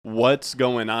What's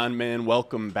going on, man?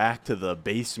 Welcome back to the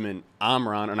basement. I'm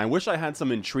Ron, and I wish I had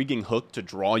some intriguing hook to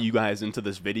draw you guys into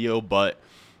this video, but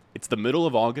it's the middle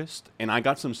of August, and I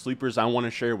got some sleepers I want to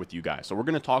share with you guys. So we're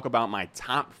going to talk about my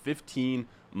top 15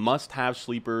 must-have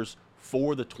sleepers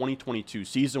for the 2022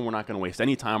 season. We're not going to waste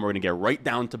any time. We're going to get right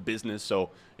down to business.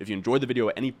 So if you enjoyed the video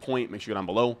at any point, make sure you go down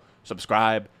below,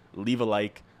 subscribe, leave a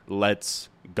like. Let's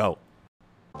go.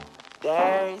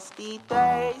 Thirsty,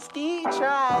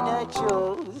 trying to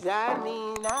choose. I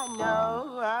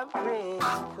know I'm pretty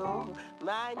cool.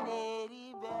 My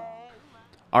nitty bag.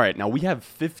 All right, now we have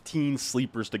 15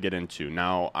 sleepers to get into.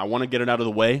 Now, I want to get it out of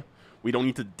the way. We don't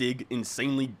need to dig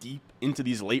insanely deep into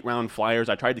these late round flyers.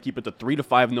 I tried to keep it to 3 to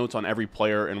 5 notes on every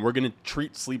player, and we're going to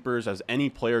treat sleepers as any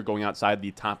player going outside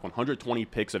the top 120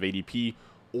 picks of ADP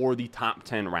or the top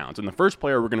 10 rounds. And the first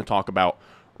player we're going to talk about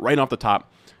right off the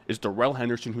top is Darrell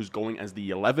Henderson, who's going as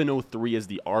the 1103 as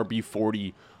the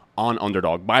RB40 on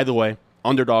Underdog. By the way,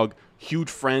 Underdog, huge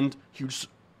friend, huge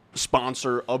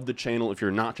sponsor of the channel. If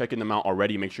you're not checking them out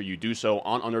already, make sure you do so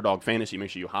on Underdog Fantasy.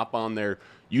 Make sure you hop on there,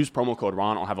 use promo code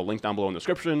RON. I'll have a link down below in the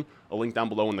description, a link down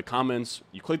below in the comments.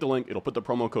 You click the link, it'll put the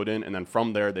promo code in, and then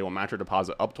from there, they will match your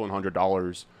deposit up to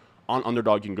 $100 on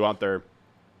Underdog. You can go out there,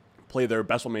 play their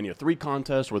WrestleMania 3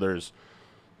 contest where there's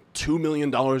 $2 million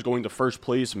going to first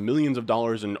place, millions of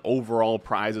dollars in overall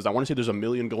prizes. I want to say there's $1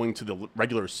 million going to the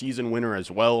regular season winner as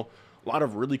well. A lot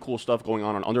of really cool stuff going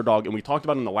on Underdog, and we talked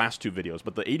about it in the last 2 videos,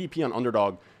 but the ADP on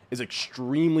Underdog is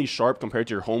extremely sharp compared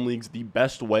to your home leagues. The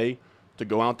best way to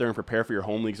go out there and prepare for your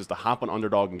home leagues is to hop on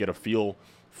Underdog and get a feel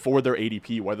for their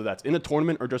ADP, whether that's in a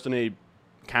tournament or just in a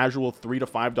casual $3 to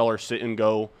 $5 sit and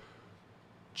go,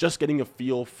 just getting a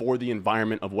feel for the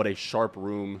environment of what a sharp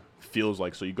room feels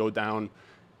like. So you go down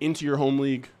into your home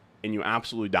league and you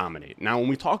absolutely dominate. Now, when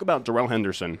we talk about Darrell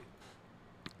Henderson,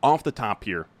 off the top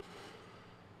here,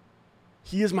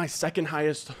 he is my second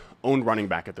highest owned running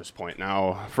back at this point.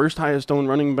 Now, first highest owned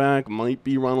running back might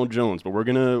be Ronald Jones, but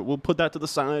we'll put that to the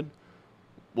side.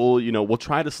 We'll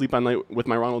try to sleep at night with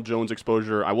my Ronald Jones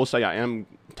exposure. I will say I am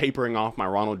tapering off my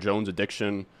Ronald Jones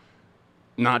addiction,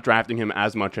 not drafting him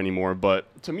as much anymore.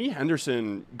 But to me,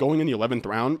 Henderson going in the 11th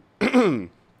round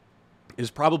is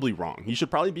probably wrong. He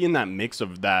should probably be in that mix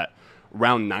of that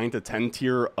round 9 to 10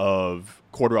 tier of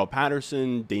Cordarrelle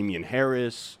Patterson, Damian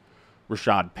Harris,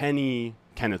 Rashad Penny,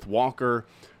 Kenneth Walker.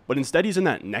 But instead, he's in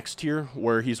that next tier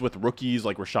where he's with rookies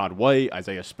like Rachaad White,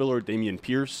 Isaiah Spiller, Dameon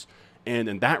Pierce. And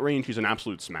in that range, he's an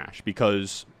absolute smash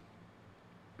because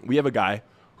we have a guy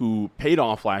who paid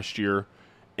off last year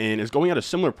and is going at a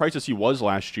similar price as he was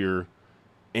last year.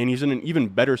 And he's in an even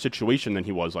better situation than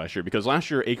he was last year because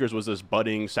last year Akers was this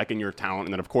budding second-year talent,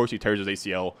 and then, of course, he tears his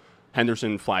ACL.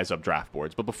 Henderson flies up draft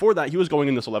boards. But before that, he was going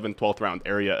in this 11th, 12th round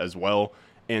area as well.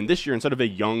 And this year, instead of a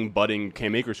young, budding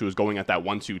Cam Akers who is going at that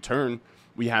 1-2 turn,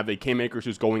 we have a Cam Akers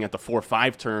who's going at the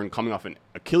 4-5 turn, coming off an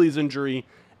Achilles injury.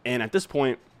 And at this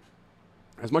point,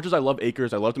 as much as I love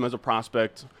Akers, I loved him as a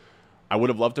prospect. I would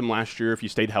have loved him last year if he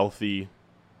stayed healthy.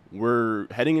 We're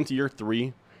heading into year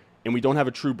 3. And we don't have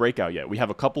a true breakout yet. We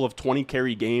have a couple of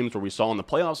 20-carry games where we saw in the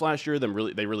playoffs last year. They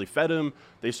really fed him.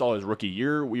 They saw his rookie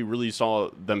year. We really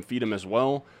saw them feed him as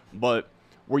well. But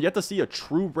we're yet to see a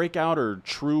true breakout or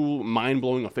true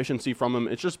mind-blowing efficiency from him.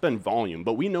 It's just been volume.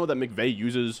 But we know that McVay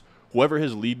uses whoever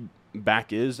his lead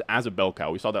back is as a bell cow.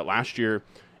 We saw that last year.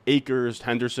 Akers,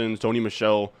 Henderson, Tony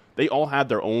Michel, they all had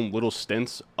their own little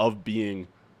stints of being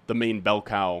the main bell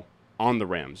cow on the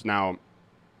Rams. Now,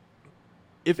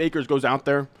 if Akers goes out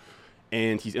there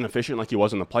and he's inefficient like he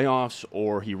was in the playoffs,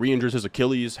 or he re-injures his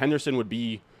Achilles, Henderson would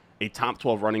be a top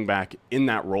 12 running back in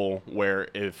that role where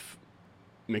if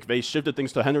McVay shifted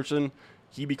things to Henderson,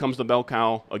 he becomes the bell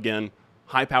cow. Again,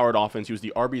 high-powered offense. He was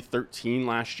the RB13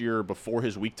 last year before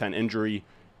his Week 10 injury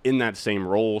in that same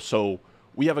role. So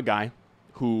we have a guy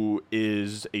who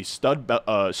is a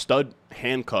stud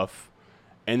handcuff,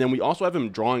 and then we also have him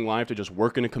drawing live to just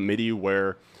work in a committee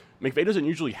where McVay doesn't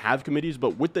usually have committees,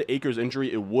 but with the Akers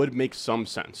injury, it would make some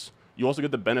sense. You also get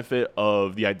the benefit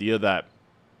of the idea that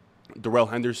Darrell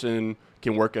Henderson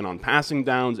can work in on passing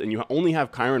downs, and you only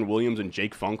have Kyron Williams and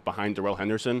Jake Funk behind Darrell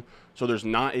Henderson, so there's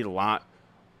not a lot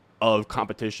of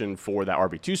competition for that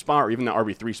RB2 spot or even that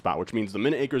RB3 spot, which means the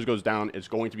minute Akers goes down, it's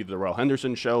going to be the Darrell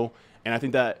Henderson show, and I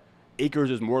think that Akers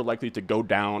is more likely to go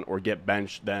down or get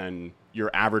benched than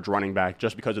your average running back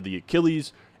just because of the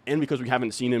Achilles and because we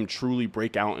haven't seen him truly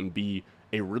break out and be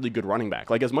a really good running back.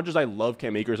 Like, as much as I love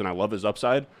Cam Akers and I love his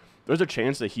upside, there's a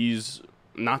chance that he's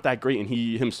not that great, and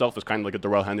he himself is kind of like a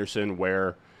Darrell Henderson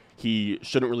where he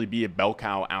shouldn't really be a bell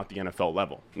cow at the NFL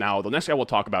level. Now, the next guy we'll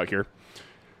talk about here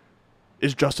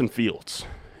is Justin Fields.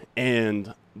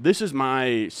 And this is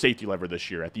my safety lever this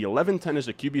year. At the 11-10 is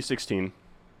a QB16,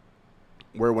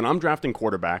 where when I'm drafting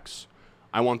quarterbacks,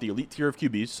 I want the elite tier of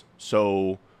QBs.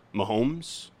 So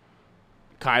Mahomes,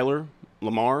 Kyler,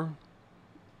 Lamar,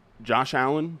 Josh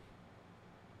Allen,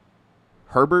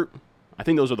 Herbert. I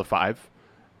think those are the 5.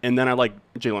 And then I like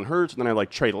Jalen Hurts, and then I like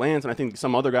Trey Lance, and I think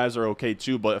some other guys are okay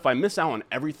too. But if I miss out on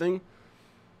everything,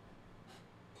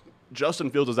 Justin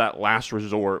Fields is that last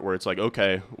resort where it's like,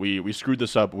 okay, we screwed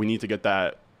this up. We need to get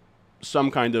that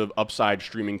some kind of upside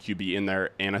streaming QB in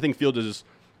there. And I think Fields is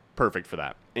perfect for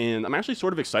that. And I'm actually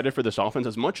sort of excited for this offense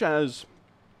as much as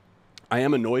I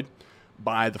am annoyed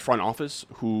by the front office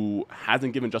who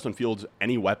hasn't given Justin Fields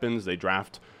any weapons. They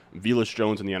draft Velus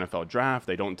Jones in the NFL draft.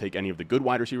 They don't take any of the good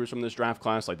wide receivers from this draft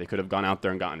class. Like, they could have gone out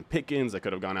there and gotten Pickens. They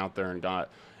could have gone out there and got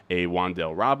a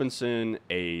Wan'Dale Robinson,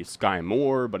 a Sky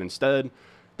Moore, but instead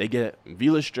they get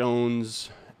Velus Jones,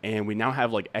 and we now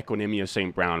have like Equanimous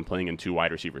St. Brown playing in 2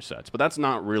 wide receiver sets. But that's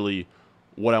not really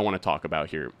what I want to talk about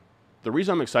here. The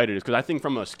reason I'm excited is because I think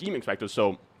from a scheme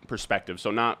perspective, so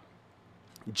not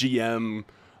GM,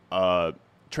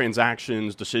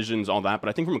 transactions, decisions, all that, but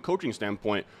I think from a coaching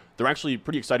standpoint, they're actually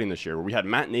pretty exciting this year. Where we had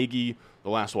Matt Nagy the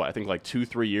last, I think like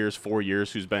 2-3 years, 4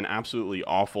 years, who's been absolutely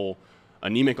awful.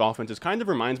 Anemic offenses kind of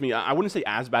reminds me, I wouldn't say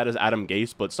as bad as Adam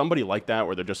Gase, but somebody like that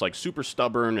where they're just like super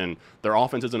stubborn and their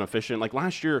offense isn't efficient. Like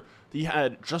last year, he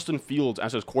had Justin Fields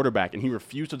as his quarterback and he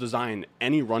refused to design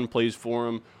any run plays for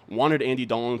him, wanted Andy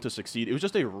Dalton to succeed. It was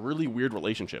just a really weird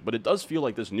relationship, but it does feel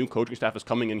like this new coaching staff is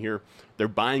coming in here. They're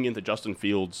buying into Justin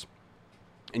Fields,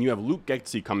 and you have Luke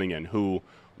Getsy coming in, who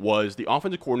was the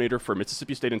offensive coordinator for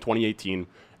Mississippi State in 2018,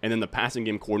 and then the passing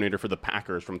game coordinator for the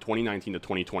Packers from 2019 to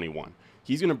 2021.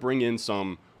 He's going to bring in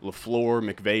some LaFleur,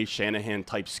 McVay,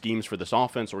 Shanahan-type schemes for this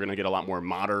offense. We're going to get a lot more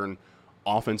modern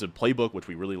offensive playbook, which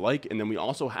we really like. And then we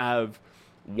also have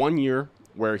 1 year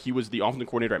where he was the offensive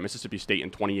coordinator at Mississippi State in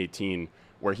 2018,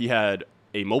 where he had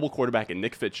a mobile quarterback in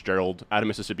Nick Fitzgerald out of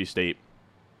Mississippi State,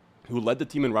 who led the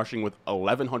team in rushing with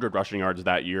 1,100 rushing yards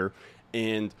that year.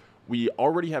 And we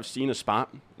already have seen a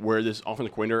spot where this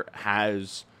offensive coordinator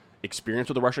has experience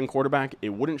with a rushing quarterback. It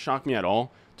wouldn't shock me at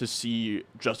all to see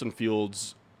Justin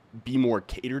Fields be more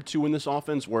catered to in this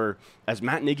offense, where as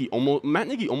Matt Nagy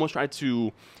almost tried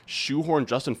to shoehorn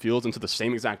Justin Fields into the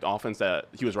same exact offense that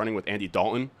he was running with Andy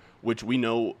Dalton, which we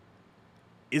know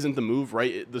isn't the move,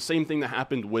 right? The same thing that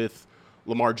happened with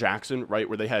Lamar Jackson, right,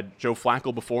 where they had Joe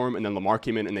Flacco before him and then Lamar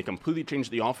came in and they completely changed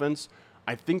the offense.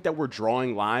 I think that we're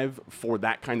drawing live for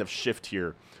that kind of shift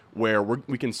here, where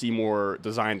we can see more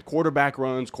designed quarterback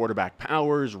runs, quarterback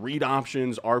powers, read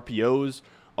options, RPOs,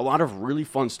 a lot of really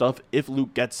fun stuff if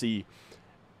Luke Getsy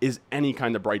is any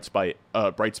kind of bright spot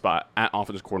at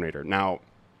offensive coordinator. Now,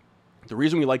 the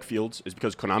reason we like Fields is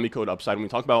because Konami code upside. When we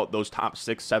talk about those top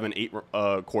 6, 7, 8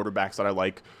 quarterbacks that I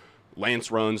like, Lance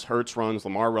runs, Hurts runs,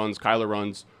 Lamar runs, Kyler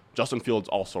runs, Justin Fields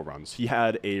also runs. He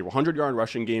had a 100-yard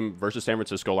rushing game versus San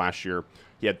Francisco last year.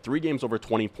 He had 3 games over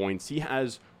 20 points. He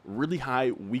has really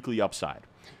high weekly upside.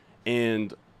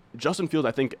 And Justin Fields,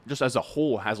 I think, just as a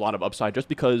whole, has a lot of upside just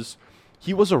because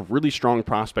he was a really strong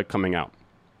prospect coming out.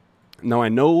 Now, I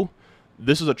know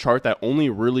this is a chart that only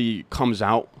really comes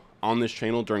out on this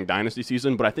channel during Dynasty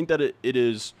season, but I think that it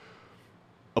is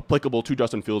applicable to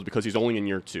Justin Fields because he's only in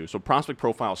year 2. So prospect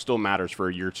profile still matters for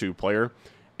a year 2 player.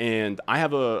 And I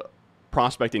have a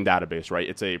prospecting database, right?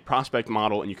 It's a prospect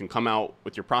model, and you can come out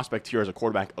with your prospect tier as a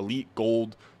quarterback: elite,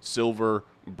 gold, silver,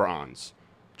 bronze.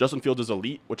 Justin Fields is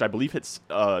elite, which I believe hits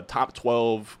top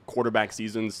 12 quarterback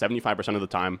seasons 75% of the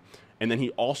time. And then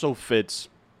he also fits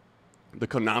the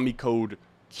Konami code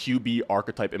QB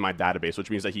archetype in my database, which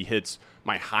means that he hits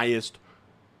my highest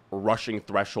rushing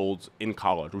thresholds in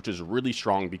college, which is really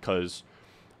strong because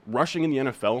rushing in the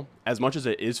NFL, as much as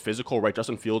it is physical, right?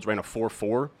 Justin Fields ran a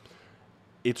 4.4.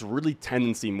 It's really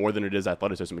tendency more than it is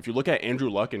athleticism. If you look at Andrew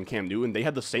Luck and Cam Newton, they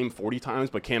had the same 40 times,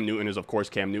 but Cam Newton is, of course,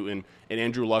 Cam Newton. And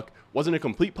Andrew Luck wasn't a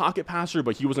complete pocket passer,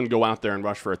 but he wasn't going to go out there and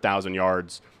rush for 1,000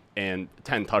 yards and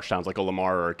 10 touchdowns like a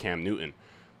Lamar or a Cam Newton.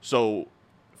 So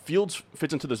Fields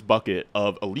fits into this bucket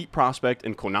of elite prospect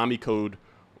and Konami code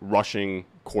rushing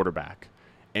quarterback.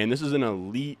 And this is an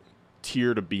elite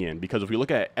tier to be in, because if we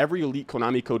look at every elite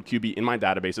Konami code QB in my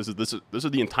database, this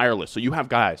is the entire list. So you have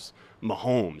guys: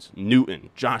 Mahomes, Newton,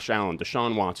 Josh Allen,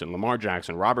 Deshaun Watson, Lamar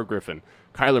Jackson, Robert Griffin,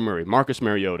 Kyler Murray, Marcus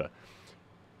Mariota.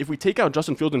 If we take out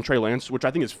Justin Fields and Trey Lance, which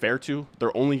I think is fair to,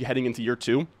 they're only heading into year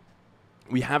 2.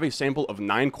 We have a sample of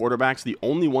 9 quarterbacks. The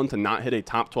only one to not hit a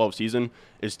top 12 season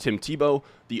is Tim Tebow.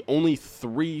 The only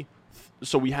 3.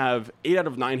 So we have 8 out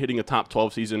of 9 hitting a top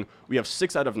 12 season. We have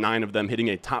 6 out of 9 of them hitting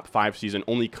a top 5 season.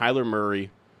 Only Kyler Murray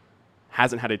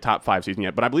hasn't had a top 5 season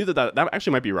yet, but I believe that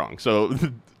actually might be wrong. So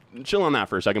chill on that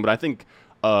for a second. But I think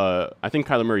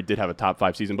Kyler Murray did have a top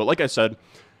 5 season. But like I said,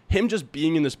 him just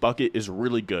being in this bucket is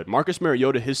really good. Marcus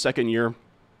Mariota, his second year,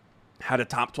 had a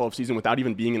top 12 season without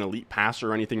even being an elite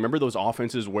passer or anything. Remember those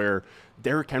offenses where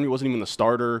Derrick Henry wasn't even the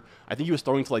starter? I think he was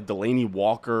throwing to like Delaney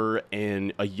Walker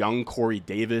and a young Corey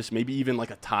Davis, maybe even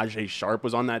like a Tajay Sharp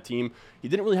was on that team. He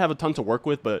didn't really have a ton to work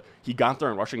with, but he got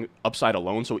there in rushing upside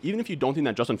alone. So even if you don't think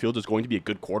that Justin Fields is going to be a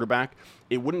good quarterback,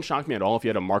 it wouldn't shock me at all if you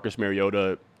had a Marcus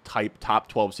Mariota type top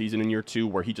 12 season in year 2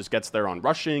 where he just gets there on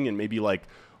rushing and maybe like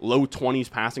low 20s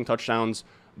passing touchdowns.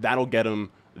 That'll get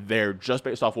him there just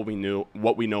based off what we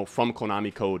know from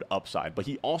Konami code upside. But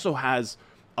he also has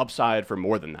upside for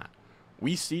more than that.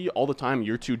 We see all the time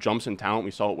year 2 jumps in talent.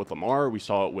 We saw it with Lamar. We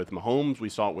saw it with Mahomes. We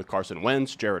saw it with Carson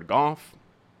Wentz, Jared Goff.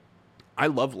 I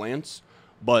love Lance,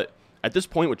 but at this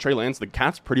point with Trey Lance, the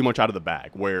cat's pretty much out of the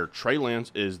bag, where Trey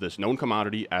Lance is this known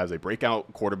commodity as a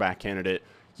breakout quarterback candidate.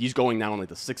 He's going now in like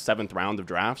the 6th, 7th round of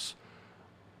drafts.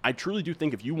 I truly do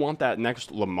think if you want that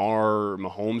next Lamar,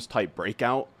 Mahomes type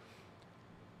breakout,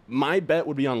 my bet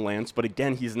would be on Lance, but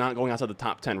again, he's not going outside the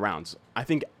top 10 rounds. I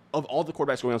think of all the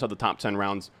quarterbacks going outside the top 10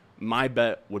 rounds, my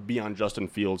bet would be on Justin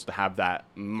Fields to have that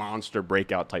monster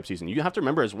breakout type season. You have to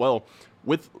remember as well,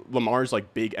 with Lamar's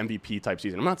like big MVP type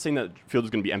season, I'm not saying that Fields is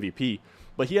going to be MVP,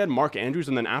 but he had Mark Andrews,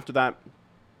 and then after that,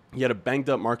 he had a banged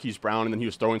up Marquise Brown, and then he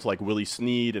was throwing to like Willie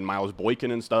Snead and Miles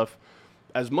Boykin and stuff.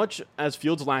 As much as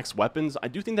Fields lacks weapons, I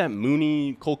do think that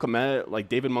Mooney, Cole Kmet, like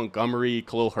David Montgomery,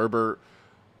 Khalil Herbert,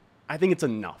 I think it's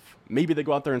enough. Maybe they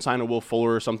go out there and sign a Will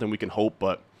Fuller or something, we can hope,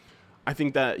 but I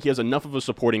think that he has enough of a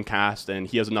supporting cast and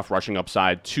he has enough rushing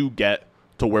upside to get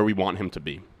to where we want him to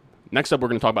be. Next up, we're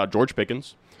going to talk about George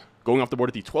Pickens. Going off the board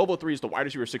at the 1203 is the wide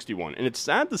receiver 61. And it's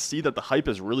sad to see that the hype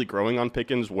is really growing on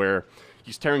Pickens, where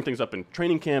he's tearing things up in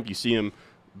training camp. You see him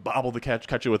bobble the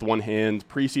catch it with one hand.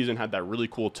 Preseason had that really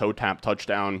cool toe tap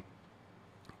touchdown.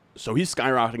 So he's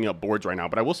skyrocketing up boards right now.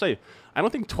 But I will say, I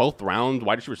don't think 12th round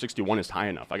wide receiver 61 is high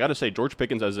enough. I got to say, George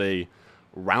Pickens as a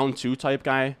round 2 type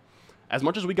guy, as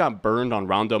much as we got burned on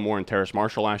Rondale Moore and Terrace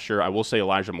Marshall last year, I will say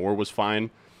Elijah Moore was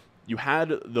fine. You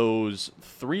had those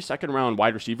 3 second-round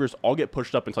wide receivers all get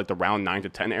pushed up into like the round 9 to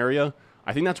 10 area.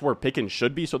 I think that's where Pickens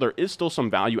should be, so there is still some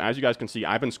value. As you guys can see,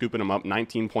 I've been scooping him up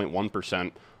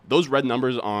 19.1%. Those red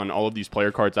numbers on all of these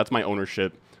player cards, that's my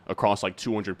ownership across like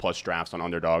 200-plus drafts on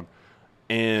Underdog.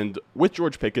 And with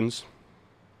George Pickens,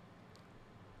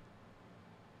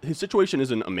 his situation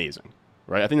isn't amazing,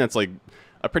 right? I think that's like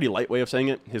a pretty light way of saying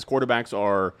it. His quarterbacks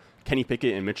are Kenny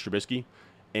Pickett and Mitch Trubisky,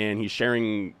 and he's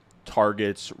sharing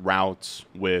targets, routes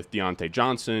with Deontay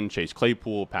Johnson, Chase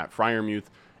Claypool, Pat Freiermuth.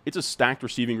 It's a stacked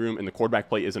receiving room, and the quarterback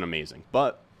play isn't amazing.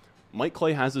 But Mike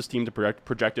Clay has this team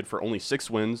projected for only 6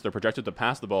 wins. They're projected to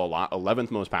pass the ball a lot, 11th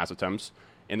most pass attempts,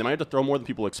 and they might have to throw more than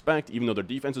people expect, even though their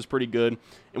defense is pretty good.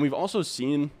 And we've also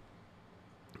seen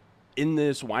in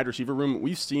this wide receiver room,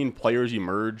 we've seen players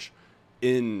emerge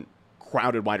in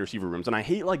crowded wide receiver rooms. And I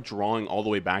hate like drawing all the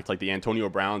way back to like the Antonio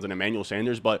Browns and Emmanuel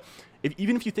Sanders, but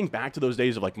even if you think back to those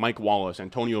days of like Mike Wallace,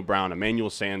 Antonio Brown, Emmanuel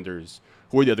Sanders,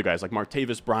 who are the other guys, like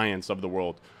Martavis Bryant's of the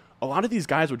world, a lot of these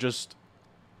guys would just,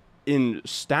 in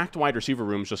stacked wide receiver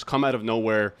rooms, just come out of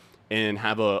nowhere and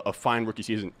have a fine rookie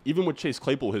season. Even with Chase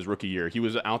Claypool his rookie year, he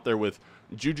was out there with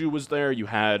Juju was there. You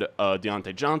had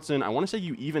Deontay Johnson. I want to say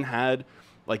you even had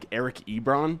like Eric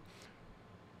Ebron.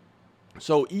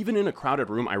 So even in a crowded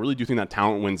room, I really do think that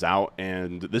talent wins out,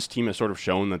 and this team has sort of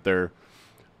shown that they're,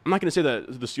 I'm not going to say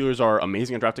that the Steelers are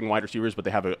amazing at drafting wide receivers, but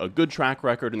they have a good track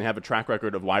record, and they have a track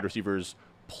record of wide receivers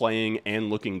playing and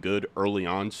looking good early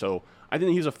on. So I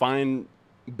think he's a fine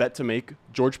bet to make.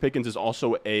 George Pickens is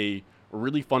also a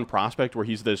really fun prospect where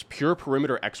he's this pure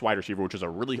perimeter X wide receiver, which is a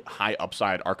really high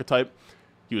upside archetype.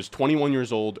 He was 21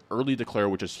 years old, early declare,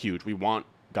 which is huge. We want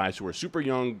guys who are super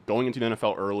young, going into the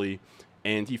NFL early,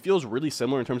 and he feels really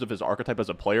similar in terms of his archetype as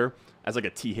a player as like a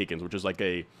T. Higgins, which is like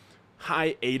a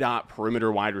high ADOT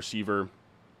perimeter wide receiver.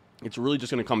 It's really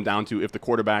just going to come down to if the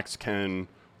quarterbacks can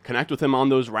connect with him on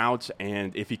those routes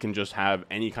and if he can just have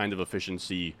any kind of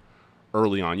efficiency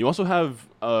early on. You also have,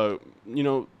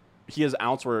 he has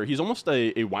outs where he's almost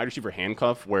a wide receiver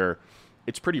handcuff, where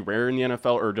it's pretty rare in the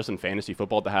NFL or just in fantasy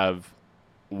football to have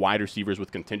wide receivers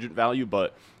with contingent value.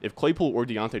 But if Claypool or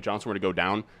Deontay Johnson were to go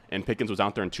down and Pickens was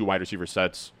out there in 2 wide receiver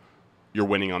sets, you're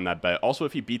winning on that bet. Also,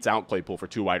 if he beats out Claypool for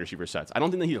 2 wide receiver sets, I don't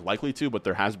think that he's likely to, but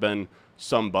there has been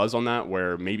some buzz on that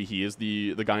where maybe he is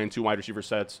the guy in 2 wide receiver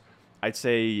sets. I'd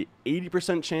say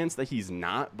 80% chance that he's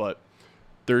not, but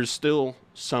there's still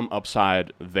some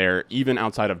upside there, even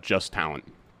outside of just talent.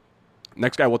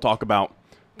 Next guy we'll talk about,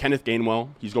 Kenneth Gainwell,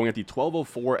 he's going at the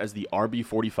 1204 as the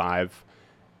RB45,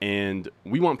 and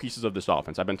we want pieces of this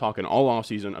offense. I've been talking all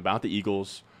offseason about the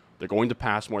Eagles. They're going to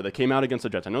pass more. They came out against the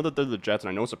Jets. I know that they're the Jets, and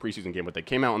I know it's a preseason game, but they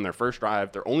came out on their first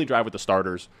drive, their only drive with the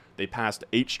starters. They passed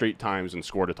 8 straight times and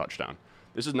scored a touchdown.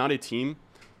 This is not a team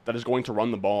that is going to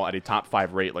run the ball at a top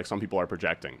 5 rate like some people are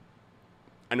projecting.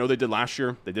 I know they did last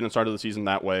year. They didn't start the season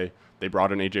that way. They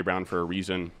brought in A.J. Brown for a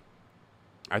reason.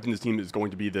 I think this team is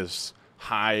going to be this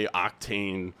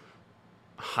high-octane,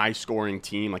 high-scoring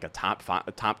team, like a top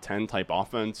 10 type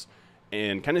offense.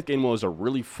 And Kenneth Gainwell is a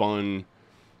really fun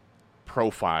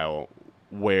profile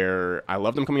where I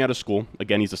love them coming out of school.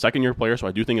 Again, he's a second-year player, so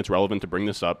I do think it's relevant to bring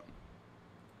this up.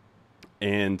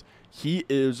 And he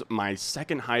is my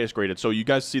second highest graded. So you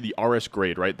guys see the RS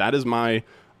grade, right? That is my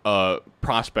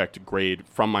prospect grade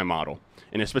from my model.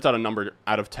 And it spits out a number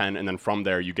out of 10, and then from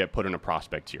there you get put in a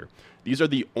prospect tier. These are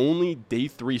the only day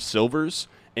 3 silvers,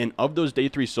 and of those day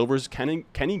 3 silvers, Kenny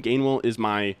Gainwell is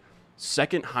my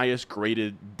second highest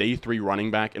graded day 3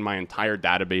 running back in my entire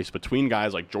database between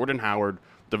guys like Jordan Howard,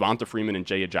 Devonta Freeman, and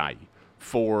Jay Ajayi.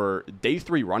 For day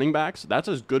 3 running backs, that's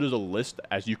as good as a list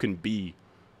as you can be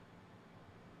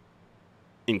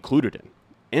included in.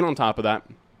 And on top of that,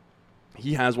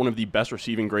 he has one of the best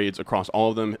receiving grades across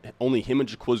all of them. Only him and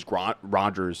Jacquizz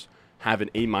Rodgers have an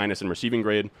A- in receiving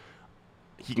grade.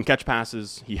 He can catch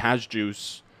passes. He has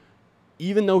juice.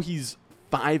 Even though he's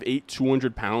 5'8",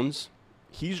 200 pounds,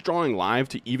 he's drawing live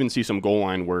to even see some goal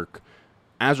line work,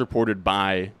 as reported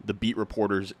by the beat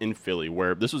reporters in Philly,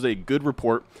 where this was a good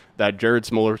report that Jared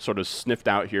Smoller sort of sniffed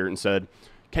out here and said,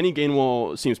 Kenny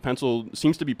Gainwell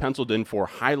seems to be penciled in for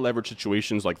high leverage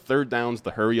situations like third downs,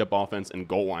 the hurry up offense, and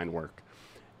goal line work.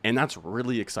 And that's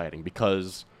really exciting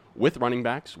because with running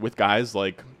backs, with guys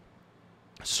like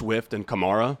Swift and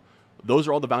Kamara, those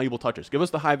are all the valuable touches. Give us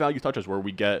the high value touches where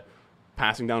we get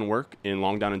passing down work in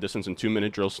long down and distance and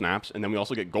 2-minute drill snaps, and then we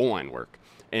also get goal line work.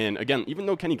 And again, even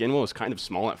though Kenny Gainwell is kind of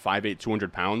small at 5'8",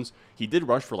 200 pounds, he did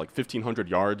rush for like 1,500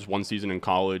 yards one season in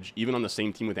college. Even on the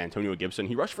same team with Antonio Gibson,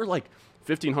 he rushed for like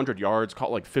 1,500 yards,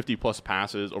 caught like 50-plus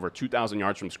passes, over 2,000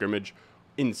 yards from scrimmage.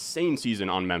 Insane season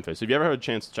on Memphis. If you ever had a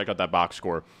chance to check out that box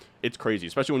score, it's crazy,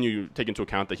 especially when you take into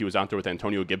account that he was out there with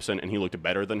Antonio Gibson and he looked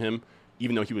better than him,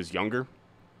 even though he was younger.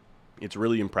 It's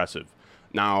really impressive.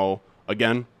 Now,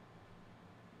 again,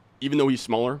 even though he's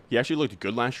smaller, he actually looked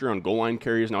good last year on goal line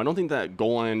carries. Now, I don't think that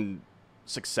goal line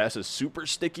success is super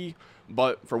sticky,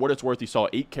 but for what it's worth, he saw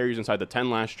 8 carries inside the 10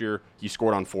 last year. He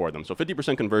scored on 4 of them. So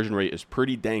 50% conversion rate is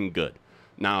pretty dang good.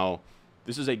 Now,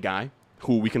 this is a guy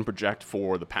who we can project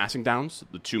for the passing downs,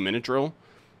 the 2-minute drill,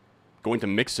 going to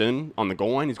mix in on the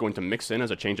goal line. He's going to mix in as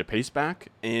a change of pace back.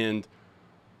 And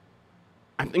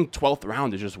I think 12th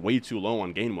round is just way too low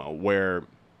on Gainwell, where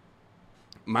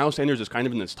Miles Sanders is kind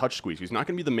of in this touch squeeze. He's not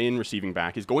going to be the main receiving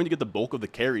back. He's going to get the bulk of the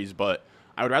carries, but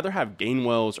I would rather have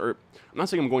Gainwell's, or I'm not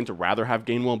saying I'm going to rather have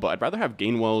Gainwell, but I'd rather have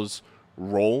Gainwell's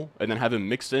role and then have him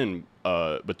mix in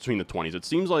between the 20s. It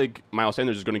seems like Miles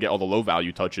Sanders is going to get all the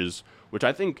low-value touches, which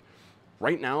I think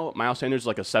right now Miles Sanders is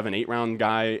like a 7-8 round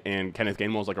guy and Kenneth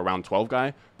Gainwell is like a round 12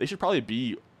 guy. They should probably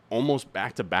be almost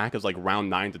back-to-back as like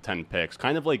round 9 to 10 picks,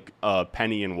 kind of like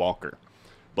Penny and Walker.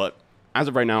 But as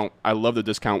of right now, I love the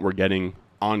discount we're getting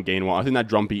on Gainwell. I think that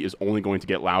drum beat is only going to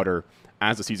get louder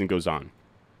as the season goes on.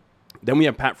 Then we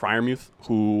have Pat Freiermuth,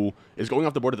 who is going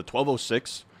off the board at the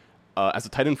 1206 as a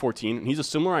tight end 14. And he's a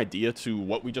similar idea to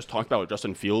what we just talked about with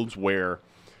Justin Fields, where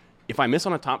if I miss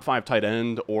on a top 5 tight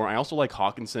end, or I also like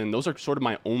Hawkinson, those are sort of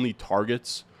my only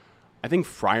targets. I think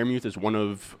Freiermuth is one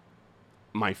of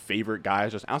my favorite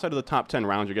guys. Just outside of the top 10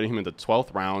 rounds, you're getting him in the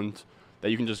 12th round that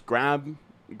you can just grab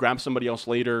somebody else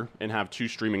later and have 2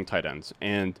 streaming tight ends.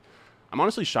 And I'm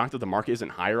honestly shocked that the market isn't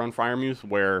higher on Freiermuth,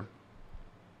 where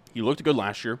he looked good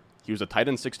last year. He was a tight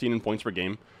end 16 in points per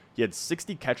game. He had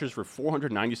 60 catches for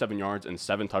 497 yards and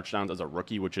 7 touchdowns as a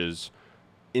rookie, which is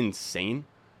insane.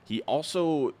 He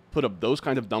also put up those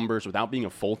kind of numbers without being a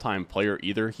full-time player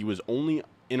either. He was only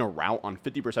in a route on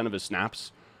 50% of his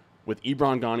snaps. With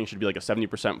Ebron gone, he should be like a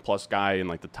 70% plus guy in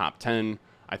like the top 10.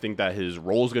 I think that his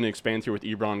role is going to expand here with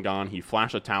Ebron gone. He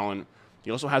flashed a talent. He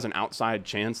also has an outside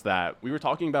chance that we were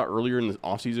talking about earlier in the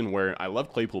offseason, where I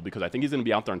love Claypool because I think he's going to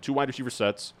be out there on 2 wide receiver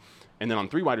sets. And then on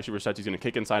 3 wide receiver sets, he's going to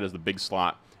kick inside as the big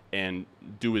slot and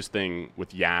do his thing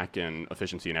with yak and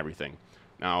efficiency and everything.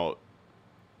 Now,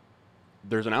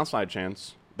 there's an outside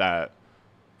chance that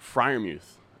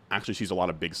Freiermuth actually sees a lot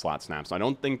of big slot snaps. I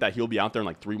don't think that he'll be out there in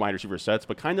like 3 wide receiver sets,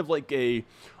 but kind of like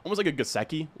almost like a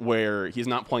Gesicki, where he's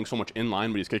not playing so much in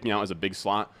line, but he's kicking out as a big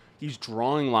slot. He's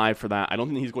drawing live for that. I don't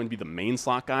think he's going to be the main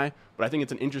slot guy, but I think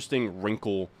it's an interesting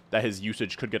wrinkle that his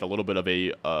usage could get a little bit of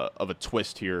a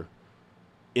twist here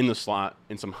in the slot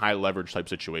in some high leverage type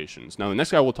situations. Now, the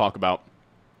next guy we'll talk about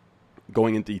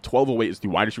going into the 1208 is the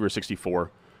wide receiver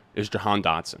 64 is Jahan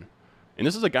Dotson. And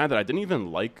this is a guy that I didn't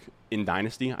even like in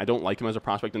Dynasty. I don't like him as a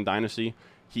prospect in Dynasty.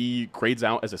 He grades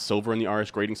out as a silver in the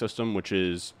RS grading system, which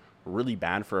is really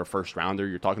bad for a first rounder.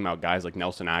 You're talking about guys like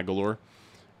Nelson Aguilar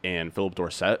and Philip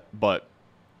Dorsett. But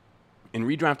in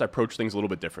redraft, I approach things a little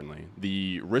bit differently.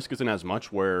 The risk isn't as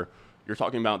much where you're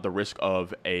talking about the risk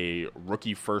of a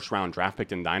rookie first-round draft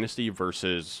pick in Dynasty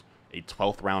versus a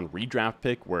 12th round redraft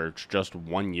pick where it's just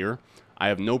 1 year. I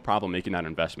have no problem making that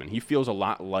investment. He feels a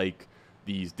lot like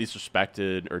these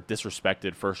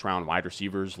disrespected first-round wide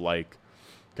receivers like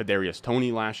Kadarius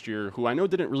Toney last year, who I know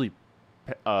didn't really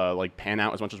pan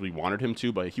out as much as we wanted him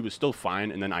to, but he was still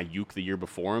fine. And then Ayuk the year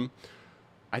before him.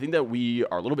 I think that we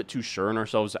are a little bit too sure in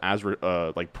ourselves as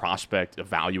prospect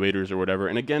evaluators or whatever.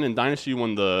 And again, in Dynasty,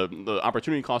 when the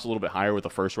opportunity costs a little bit higher with a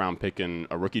first-round pick in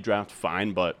a rookie draft,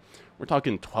 fine. But we're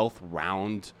talking 12th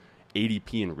round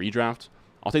ADP in redraft.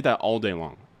 I'll take that all day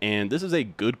long. And this is a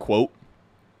good quote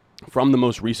from the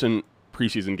most recent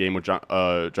preseason game with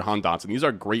Jahan Dotson. These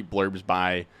are great blurbs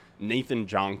by Nathan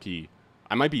Jahnke.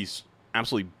 I might be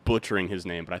absolutely butchering his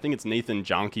name, but I think it's Nathan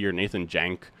Jahnke or Nathan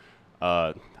Jank.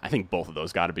 I think both of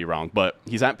those got to be wrong, but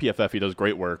he's at PFF. He does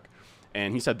great work.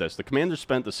 And he said this: the Commanders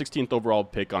spent the 16th overall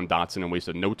pick on Dotson and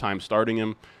wasted no time starting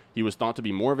him. He was thought to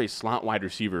be more of a slot wide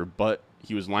receiver, but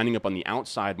he was lining up on the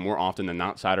outside more often than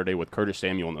not Saturday with Curtis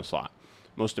Samuel in the slot.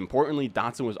 Most importantly,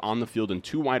 Dotson was on the field in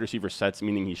 2 wide receiver sets,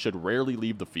 meaning he should rarely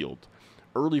leave the field.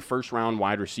 Early first-round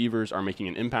wide receivers are making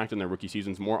an impact in their rookie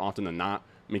seasons more often than not,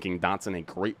 making Dotson a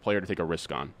great player to take a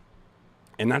risk on.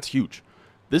 And that's huge.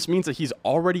 This means that he's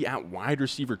already at wide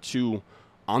receiver 2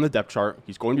 on the depth chart.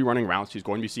 He's going to be running routes. He's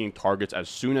going to be seeing targets as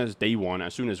soon as day 1,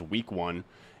 as soon as week 1.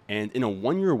 And in a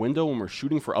 1-year window when we're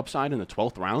shooting for upside in the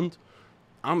 12th round,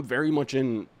 I'm very much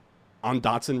in on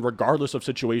Dotson regardless of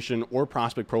situation or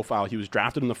prospect profile. He was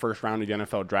drafted in the first round of the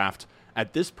NFL draft.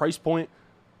 At this price point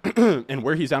and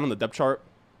where he's at on the depth chart,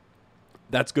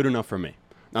 that's good enough for me.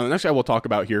 Now, the next guy we'll talk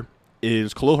about here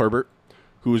is Khalil Herbert,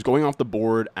 who is going off the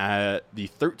board at the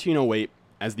 1308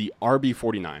 as the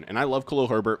RB49. And I love Khalil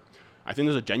Herbert. I think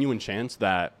there's a genuine chance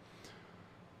that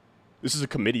this is a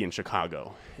committee in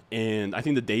Chicago. And I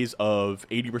think the days of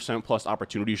 80% plus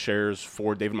opportunity shares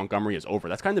for David Montgomery is over.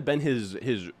 That's kind of been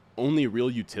his only real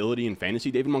utility in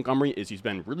fantasy. David Montgomery is he's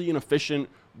been really inefficient,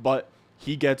 but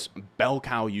he gets bell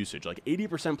cow usage. Like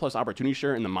 80% plus opportunity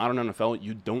share in the modern NFL,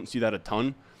 you don't see that a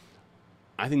ton.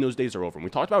 I think those days are over. And we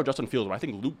talked about Justin Fields, but I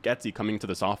think Luke Getsy coming to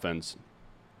this offense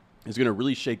is going to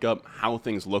really shake up how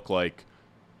things look like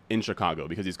in Chicago,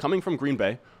 because he's coming from Green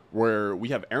Bay, where we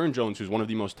have Aaron Jones, who's one of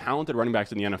the most talented running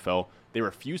backs in the NFL. They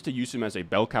refuse to use him as a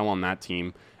bell cow on that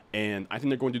team. And I think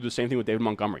they're going to do the same thing with David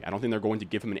Montgomery. I don't think they're going to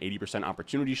give him an 80%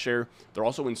 opportunity share. They're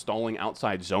also installing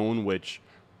outside zone, which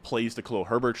plays to Khalil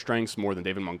Herbert's strengths more than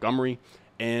David Montgomery.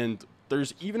 And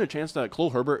there's even a chance that Khalil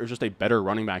Herbert is just a better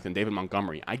running back than David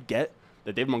Montgomery. I get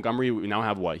that David Montgomery, we now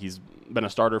have He's been a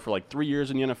starter for like 3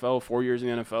 years in the NFL, 4 years in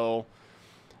the NFL.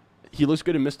 He looks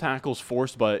good in missed tackles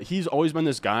forced, but he's always been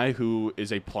this guy who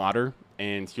is a plotter,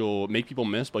 and he'll make people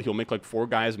miss, but he'll make like 4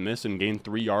 guys miss and gain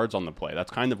 3 yards on the play.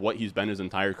 That's kind of what he's been his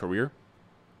entire career.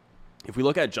 If we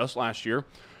look at just last year,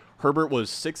 Herbert was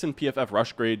 6th in PFF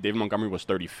rush grade. David Montgomery was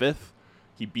 35th.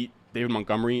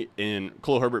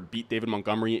 Khalil Herbert beat David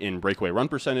Montgomery in breakaway run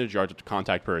percentage, yards to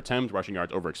contact per attempt, rushing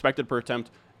yards over expected per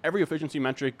attempt. Every efficiency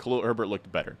metric, Khalil Herbert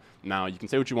looked better. Now, you can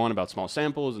say what you want about small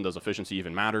samples and does efficiency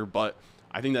even matter, but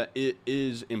I think that it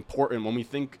is important when we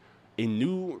think a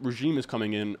new regime is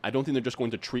coming in. I don't think they're just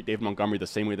going to treat David Montgomery the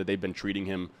same way that they've been treating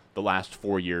him the last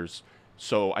 4 years.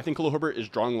 So I think Khalil Herbert is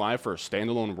drawing live for a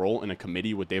standalone role in a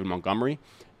committee with David Montgomery,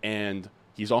 and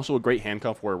he's also a great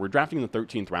handcuff where we're drafting in the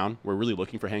 13th round. We're really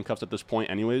looking for handcuffs at this point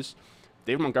anyways.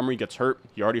 David Montgomery gets hurt.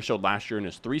 He already showed last year in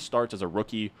his 3 starts as a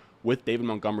rookie with David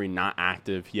Montgomery not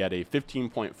active. He had a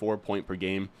 15.4 point per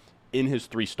game in his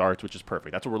 3 starts, which is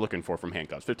perfect. That's what we're looking for from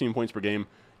handcuffs. 15 points per game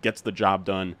gets the job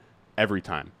done every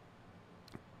time.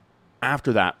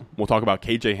 After that, we'll talk about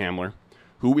KJ Hamler,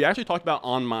 who we actually talked about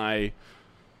on my,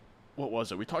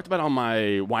 we talked about on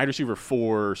my wide receiver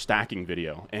 4 stacking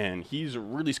video, and he's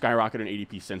really skyrocketed in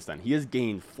ADP since then. He has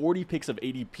gained 40 picks of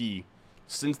ADP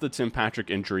since the Tim Patrick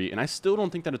injury, and I still don't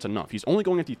think that it's enough. He's only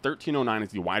going at the 1309 as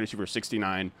the wide receiver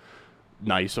 69.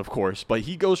 Nice, of course, but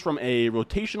he goes from a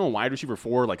rotational wide receiver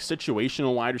 4, like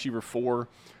situational wide receiver 4,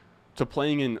 to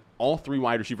playing in all 3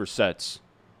 wide receiver sets,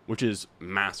 which is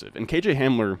massive. And KJ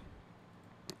Hamler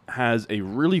has a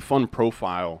really fun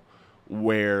profile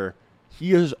where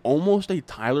he is almost a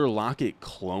Tyler Lockett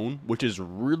clone, which is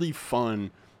really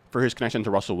fun for his connection to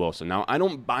Russell Wilson. Now, I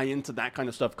don't buy into that kind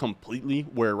of stuff completely,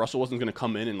 where Russell Wilson's going to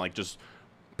come in and like just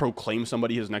proclaim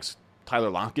somebody his next Tyler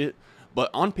Lockett. But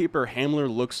on paper,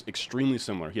 Hamler looks extremely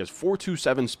similar. He has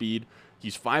 4.27 speed.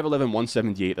 He's 5'11",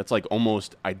 178. That's like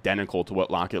almost identical to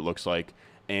what Lockett looks like.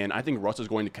 And I think Russ is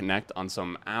going to connect on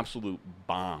some absolute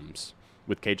bombs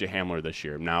with KJ Hamler this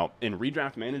year. Now, in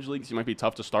redraft managed leagues, he might be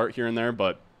tough to start here and there,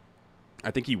 but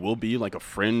I think he will be like a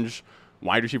fringe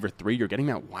wide receiver 3. You're getting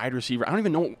that wide receiver. I don't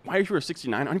even know. Wide receiver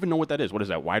 69. I don't even know what that is. What is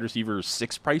that? Wide receiver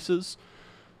 6 prices?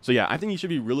 So, yeah, I think he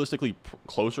should be realistically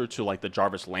closer to like the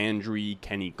Jarvis Landry,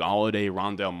 Kenny Golladay,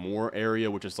 Rondale Moore area,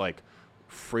 which is like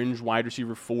fringe wide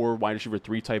receiver 4, wide receiver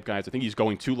 3 type guys. I think he's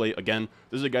going too late. Again,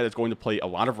 this is a guy that's going to play a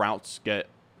lot of routes, get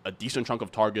a decent chunk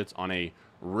of targets on a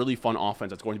really fun offense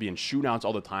that's going to be in shootouts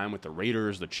all the time with the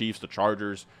Raiders, the Chiefs, the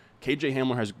Chargers. KJ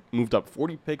Hamler has moved up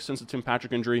 40 picks since the Tim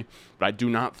Patrick injury, but I do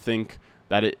not think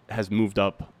that it has moved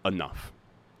up enough.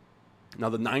 Now,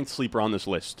 the 9th sleeper on this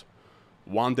list,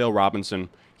 Wan'Dale Robinson.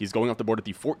 He's going off the board at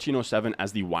the 1407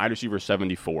 as the wide receiver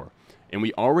 74. And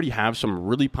we already have some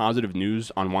really positive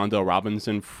news on Wan'Dale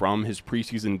Robinson from his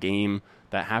preseason game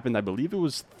that happened, I believe it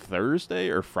was Thursday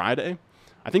or Friday.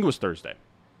 I think it was Thursday.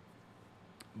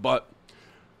 But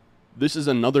this is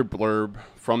another blurb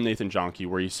from Nathan Jahnke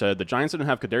where he said the Giants didn't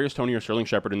have Kadarius Toney or Sterling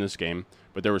Shepard in this game,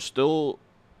 but there was still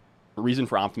a reason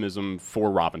for optimism for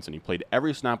Robinson. He played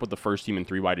every snap with the first team in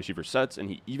 3 wide receiver sets, and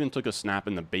he even took a snap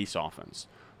in the base offense.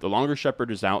 The longer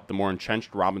Shepard is out, the more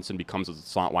entrenched Robinson becomes as a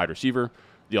slot wide receiver.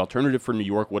 The alternative for New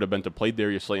York would have been to play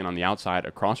Darius Slayton on the outside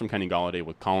across from Kenny Golladay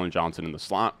with Colin Johnson in the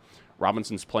slot.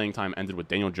 Robinson's playing time ended with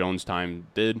Daniel Jones' time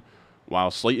did,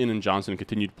 while Slayton and Johnson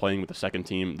continued playing with the second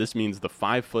team. This means the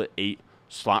 5'8"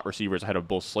 slot receivers ahead of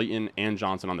both Slayton and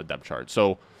Johnson on the depth chart.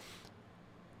 So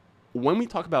when we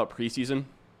talk about preseason,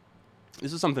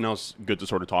 this is something else good to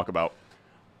sort of talk about.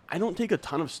 I don't take a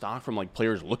ton of stock from like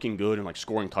players looking good and like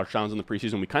scoring touchdowns in the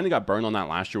preseason. We kind of got burned on that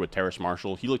last year with Terrace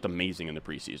Marshall. He looked amazing in the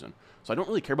preseason. So I don't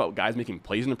really care about guys making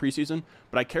plays in the preseason,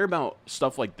 but I care about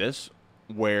stuff like this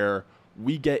where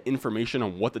we get information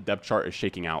on what the depth chart is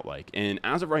shaking out like. And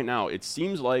as of right now, it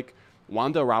seems like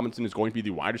Wan'Dale Robinson is going to be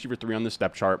the wide receiver 3 on this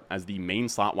depth chart as the main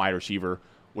slot wide receiver,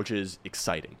 which is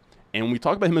exciting. And when we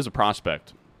talk about him as a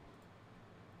prospect,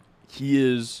 he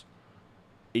is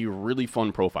a really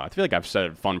fun profile. I feel like I've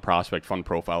said fun prospect, fun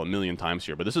profile a million times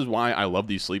here, but this is why I love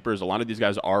these sleepers. A lot of these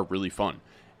guys are really fun.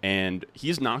 And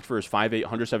he's knocked for his 5'8",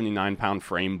 179-pound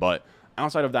frame, but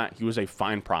outside of that, he was a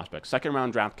fine prospect.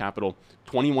 Second-round draft capital,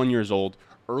 21 years old,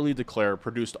 early declare,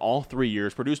 produced all 3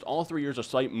 years a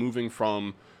site moving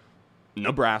from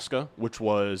Nebraska, which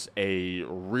was a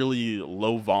really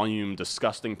low-volume,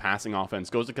 disgusting passing offense,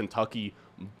 goes to Kentucky,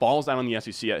 balls out on the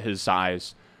SEC at his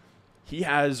size. He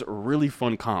has really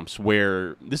fun comps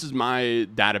where this is my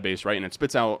database, right? And it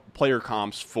spits out player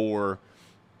comps for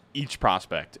each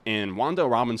prospect. And Wan'Dale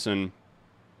Robinson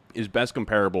is best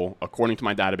comparable, according to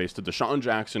my database, to Deshaun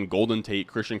Jackson, Golden Tate,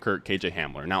 Christian Kirk, KJ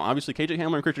Hamler. Now, obviously, KJ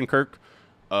Hamler and Christian Kirk,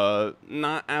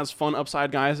 not as fun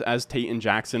upside guys as Tate and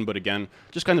Jackson, but again,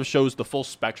 just kind of shows the full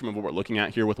spectrum of what we're looking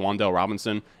at here with Wan'Dale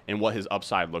Robinson and what his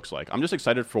upside looks like. I'm just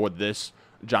excited for this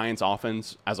Giants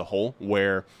offense as a whole,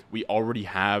 where we already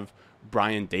have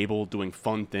Brian Daboll doing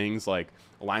fun things like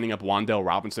lining up Wan'Dale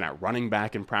Robinson at running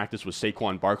back in practice with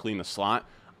Saquon Barkley in the slot.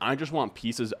 I just want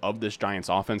pieces of this Giants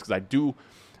offense because I do,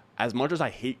 as much as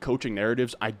I hate coaching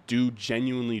narratives, I do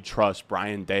genuinely trust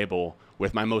Brian Daboll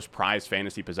with my most prized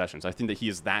fantasy possessions. I think that he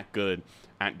is that good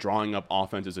at drawing up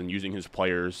offenses and using his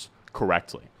players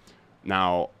correctly.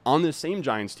 Now, on this same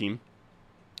Giants team,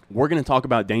 we're going to talk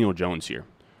about Daniel Jones here,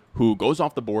 who goes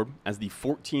off the board as the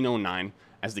 1409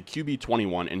 as the QB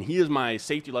 21, and he is my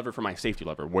safety lever for my safety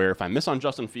lever, where if I miss on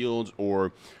Justin Fields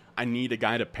or I need a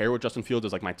guy to pair with Justin Fields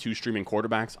as like my 2 streaming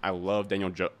quarterbacks, I love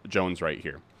Daniel Jones right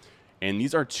here. And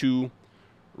these are 2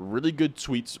 really good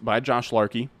tweets by Josh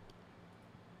Larkey.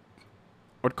 I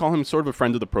would call him sort of a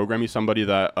friend of the program. He's somebody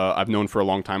that I've known for a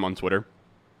long time on Twitter.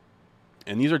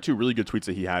 And these are 2 really good tweets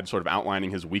that he had sort of outlining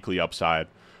his weekly upside,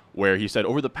 where he said,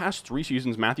 over the past 3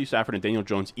 seasons, Matthew Stafford and Daniel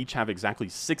Jones each have exactly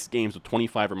 6 games with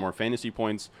 25 or more fantasy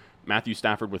points. Matthew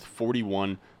Stafford with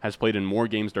 41 has played in more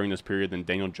games during this period than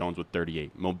Daniel Jones with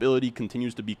 38. Mobility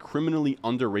continues to be criminally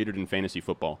underrated in fantasy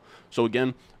football. So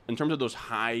again, in terms of those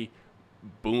high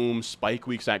boom spike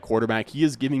weeks at quarterback, he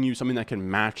is giving you something that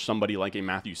can match somebody like a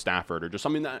Matthew Stafford, or just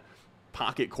something that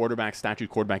pocket quarterbacks,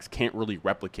 statute quarterbacks can't really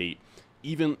replicate,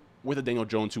 even with a Daniel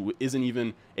Jones who isn't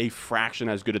even a fraction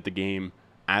as good at the game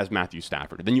as Matthew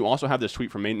Stafford. Then you also have this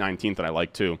tweet from May 19th that I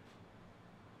like too,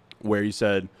 where he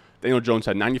said, Daniel Jones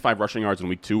had 95 rushing yards in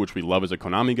week 2, which we love as a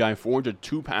Konami guy.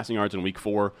 402 passing yards in week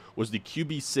 4, was the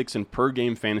QB6 in per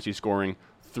game fantasy scoring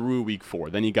through week 4.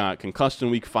 Then he got concussed in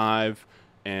week 5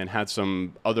 and had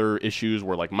some other issues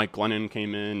where like Mike Glennon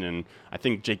came in, and I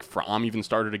think Jake Fromm even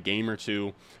started a game or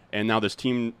two. And now this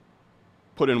team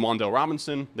put in Wan'Dale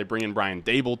Robinson. They bring in Brian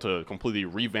Dable to completely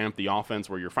revamp the offense,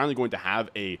 where you're finally going to have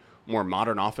a more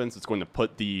modern offense. It's going to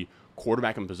put the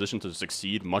quarterback in position to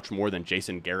succeed much more than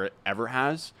Jason Garrett ever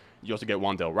has. You also get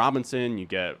Wan'Dale Robinson. You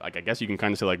get, like, I guess you can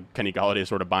kind of say like Kenny Golladay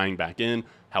sort of buying back in,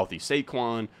 healthy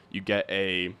Saquon. You get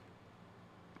a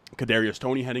Kadarius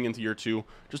Toney heading into year 2.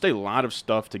 Just a lot of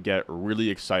stuff to get really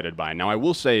excited by. Now, I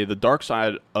will say the dark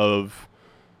side of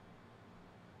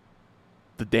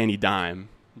the Danny Dime,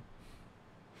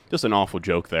 just an awful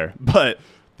joke there, but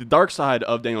the dark side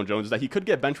of Daniel Jones is that he could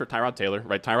get benched for Tyrod Taylor,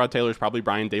 right? Tyrod Taylor is probably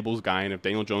Brian Dable's guy, and if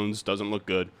Daniel Jones doesn't look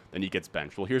good, then he gets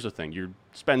benched. Well, here's the thing. You're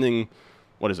spending,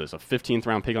 what is this, a 15th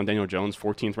round pick on Daniel Jones,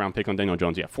 14th round pick on Daniel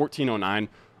Jones. Yeah, 1409.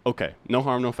 Okay, no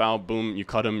harm, no foul. Boom, you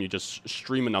cut him. You just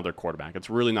stream another quarterback. It's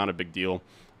really not a big deal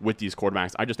with these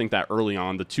quarterbacks. I just think that early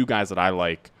on, the two guys that I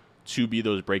like to be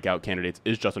those breakout candidates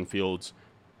is Justin Fields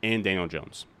and Daniel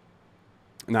Jones.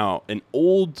 Now, an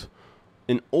old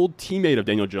teammate of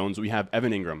Daniel Jones, we have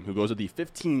Evan Ingram, who goes at the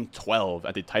 15-12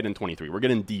 at the tight end 23. We're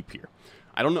getting deep here.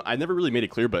 I don't know. I never really made it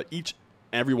clear, but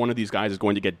every one of these guys is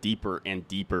going to get deeper and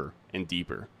deeper and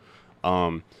deeper.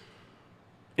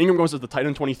 Ingram goes at the tight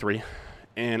end 23.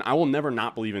 And I will never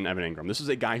not believe in Evan Ingram. This is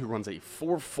a guy who runs a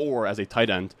 4.4 as a tight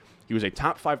end. He was a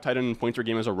top 5 tight end in points per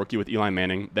game as a rookie with Eli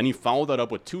Manning. Then he followed that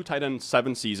up with 2 tight end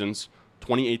 7 seasons,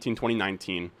 2018,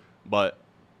 2019. But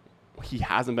he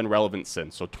hasn't been relevant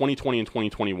since. So 2020 and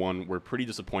 2021 were pretty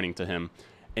disappointing to him.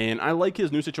 And I like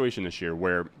his new situation this year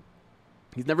where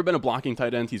he's never been a blocking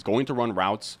tight end. He's going to run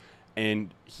routes.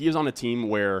 And he is on a team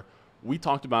where when we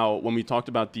talked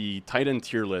about the tight end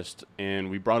tier list, and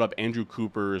we brought up Andrew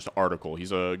Cooper's article.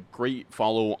 He's a great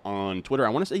follow on Twitter. I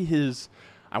want to say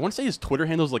his Twitter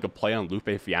handle is like a play on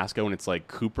Lupe Fiasco, and it's like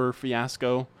Cooper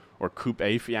Fiasco or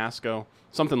Coupe Fiasco,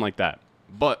 something like that.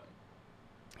 But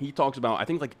he talks about, I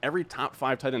think, like every top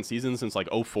 5 tight end season since like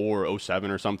 04 or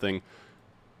 07 or something,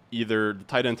 either the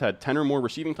tight ends had 10 or more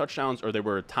receiving touchdowns or they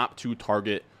were a top 2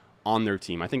 target on their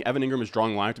team. I think Evan Ingram is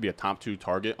drawing live to be a top 2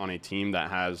 target on a team that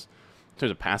has, in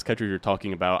terms of pass catcher you're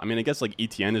talking about, I mean, I guess like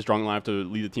ETN is drawing live to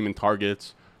lead the team in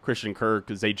targets, Christian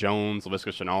Kirk, Zay Jones,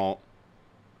 Laviska Shenault,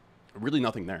 really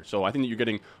nothing there. So I think that you're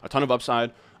getting a ton of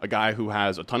upside, a guy who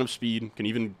has a ton of speed, can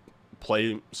even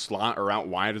play slot or out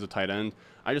wide as a tight end.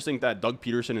 I just think that Doug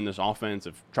Peterson in this offense,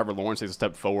 if Trevor Lawrence takes a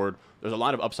step forward, there's a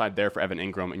lot of upside there for Evan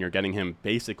Ingram, and you're getting him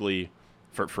basically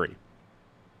for free.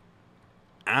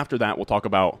 After that, we'll talk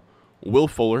about Will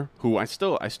Fuller, who I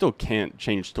still can't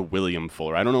change to William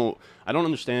Fuller. I don't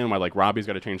understand why like Robbie's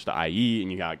got to change to IE,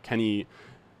 and you got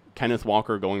Kenneth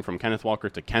Walker going from Kenneth Walker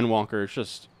to Ken Walker. It's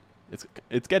just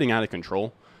it's getting out of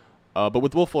control. But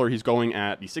with Will Fuller, he's going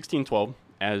at the 16-12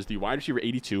 as the wide receiver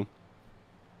 82.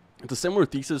 It's a similar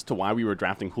thesis to why we were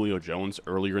drafting Julio Jones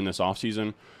earlier in this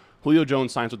offseason. Julio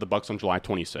Jones signs with the Bucs on July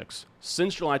 26.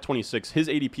 Since July 26, his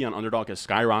ADP on Underdog has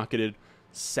skyrocketed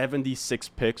 76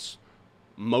 picks,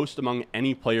 most among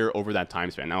any player over that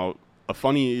time span. Now, a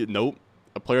funny note,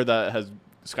 a player that has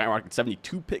skyrocketed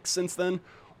 72 picks since then,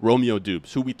 Romeo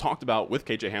Dubes, who we talked about with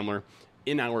KJ Hamler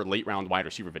in our late round wide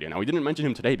receiver video. Now, we didn't mention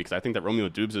him today because I think that Romeo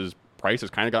Dubes' price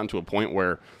has kind of gotten to a point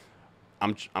where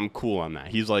I'm cool on that.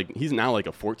 He's now like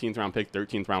a 14th round pick,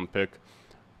 13th round pick.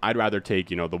 I'd rather take,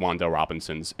 the Wan'Dale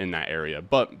Robinsons in that area.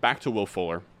 But back to Will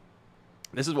Fuller.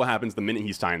 This is what happens the minute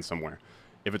he signs somewhere.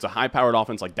 If it's a high-powered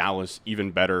offense like Dallas,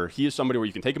 even better. He is somebody where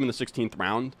you can take him in the 16th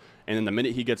round, and then the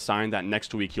minute he gets signed, that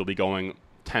next week he'll be going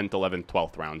 10th, 11th,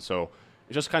 12th round. So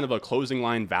it's just kind of a closing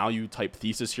line value type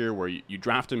thesis here where you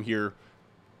draft him here,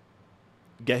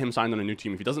 get him signed on a new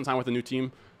team. If he doesn't sign with a new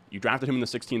team, you drafted him in the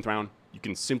 16th round, you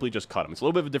can simply just cut him. It's a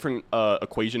little bit of a different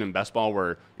equation in best ball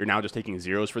where you're now just taking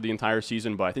zeros for the entire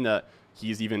season, but I think that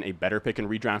he's even a better pick in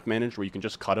redraft managed where you can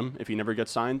just cut him if he never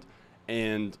gets signed.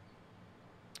 And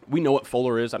we know what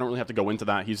Fuller is. I don't really have to go into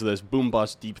that. He's this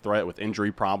boom-bust deep threat with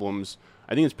injury problems.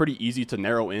 I think it's pretty easy to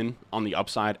narrow in on the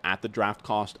upside at the draft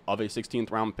cost of a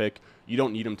 16th round pick. You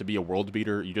don't need him to be a world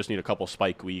beater. You just need a couple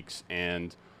spike weeks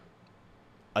and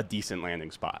a decent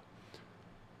landing spot.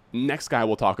 Next guy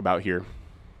we'll talk about here,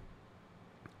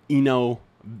 Eno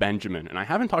Benjamin. And I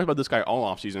haven't talked about this guy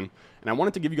all offseason, and I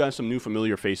wanted to give you guys some new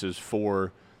familiar faces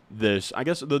for this. I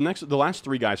guess the last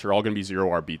 3 guys are all going to be 0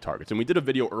 RB targets. And we did a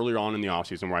video earlier on in the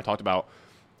offseason where I talked about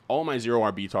all my 0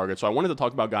 RB targets. So I wanted to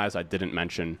talk about guys I didn't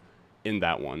mention in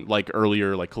that one. Like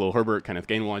earlier, like Khalil Herbert, Kenneth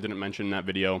Gainwell, I didn't mention in that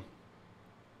video.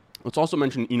 Let's also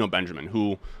mention Eno Benjamin,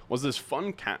 who was this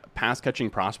fun pass-catching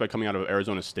prospect coming out of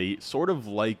Arizona State, sort of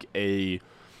like a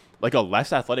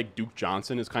less athletic Duke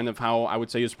Johnson is kind of how I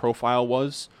would say his profile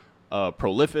was.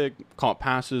 Prolific, caught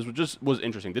passes, which just was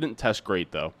interesting. Didn't test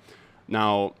great, though.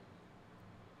 Now,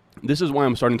 this is why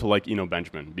I'm starting to like Eno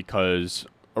Benjamin, because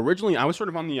originally I was sort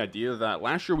of on the idea that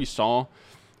last year we saw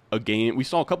a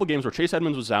couple games where Chase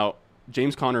Edmonds was out,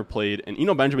 James Conner played, and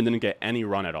Eno Benjamin didn't get any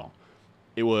run at all.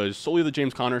 It was solely the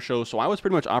James Conner show, so I was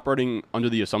pretty much operating under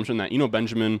the assumption that Eno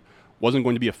Benjamin wasn't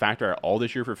going to be a factor at all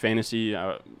this year for fantasy.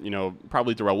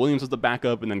 Probably Darrell Williams as the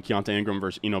backup, and then Keontae Ingram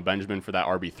versus Eno Benjamin for that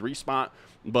RB3 spot.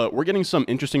 But we're getting some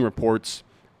interesting reports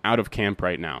out of camp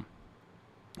right now,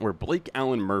 where Blake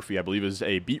Allen Murphy, I believe, is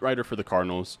a beat writer for the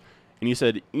Cardinals, and he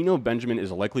said Eno Benjamin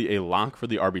is likely a lock for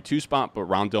the RB2 spot, but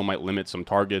Rondale might limit some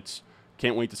targets.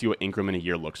 Can't wait to see what Ingram in a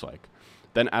year looks like.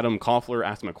 Then Adam Koffler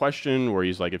asked him a question where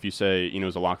he's like, if you say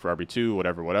Eno's a lock for RB2,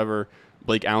 whatever.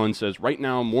 Blake Allen says, right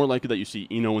now, more likely that you see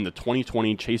Eno in the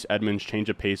 2020 Chase Edmonds change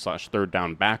of pace / third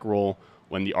down back role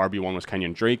when the RB1 was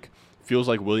Kenyon Drake. Feels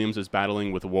like Williams is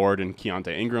battling with Ward and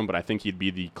Keontae Ingram, but I think he'd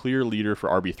be the clear leader for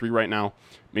RB3 right now,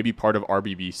 maybe part of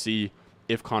RBBC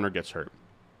if Conner gets hurt.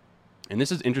 And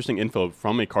this is interesting info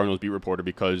from a Cardinals beat reporter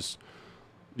because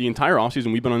the entire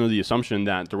offseason we've been under the assumption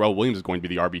that Darrell Williams is going to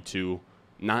be the RB2,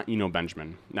 not Eno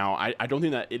Benjamin. Now, I don't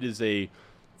think that it is a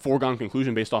foregone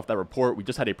conclusion based off that report. We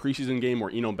just had a preseason game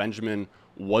where Eno Benjamin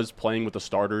was playing with the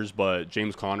starters, but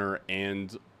James Conner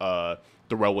and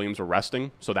Darrell Williams were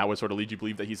resting. So that would sort of lead you to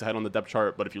believe that he's ahead on the depth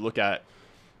chart. But if you look at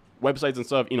websites and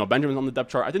stuff, Eno Benjamin's on the depth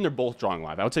chart. I think they're both drawing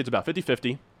live. I would say it's about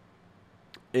 50-50.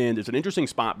 And it's an interesting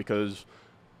spot because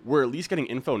we're at least getting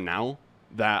info now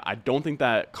that I don't think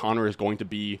that Conner is going to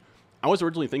be. I was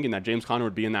originally thinking that James Conner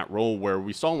would be in that role where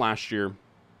we saw last year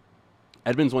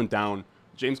Edmonds went down.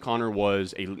 James Conner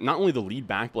was not only the lead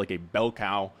back, but like a bell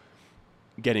cow,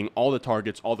 getting all the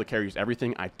targets, all the carries,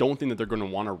 everything. I don't think that they're going to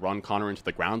want to run Conner into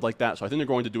the ground like that. So I think they're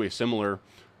going to do a similar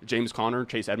James Conner,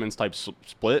 Chase Edmonds type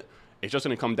split. It's just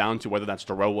going to come down to whether that's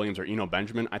Darrell Williams or Eno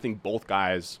Benjamin. I think both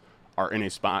guys are in a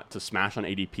spot to smash on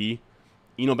ADP.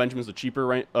 Eno Benjamin's the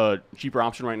cheaper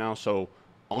option right now, so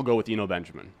I'll go with Eno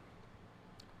Benjamin.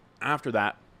 After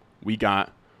that, we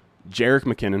got Jerick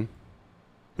McKinnon,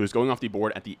 who's going off the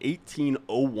board at the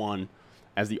 1801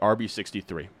 as the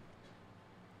RB63.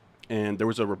 And there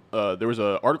was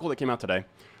a article that came out today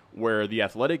where the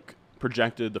Athletic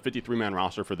projected the 53-man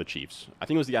roster for the Chiefs. I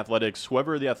think it was the Athletics,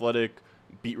 whoever the Athletic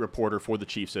beat reporter for the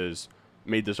Chiefs is,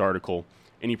 made this article.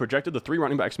 And he projected the 3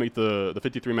 running backs make the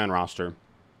 53-man roster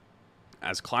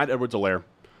as Clyde Edwards-Helaire,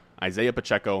 Isaiah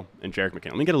Pacheco, and Jerick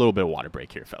McKinnon. Let me get a little bit of water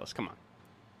break here, fellas. Come on.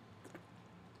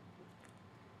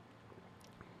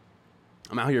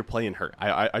 I'm out here playing hurt.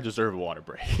 I deserve a water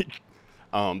break.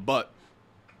 But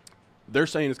they're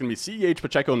saying it's going to be CEH,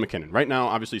 Pacheco, and McKinnon. Right now,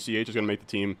 obviously, CEH is going to make the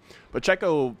team.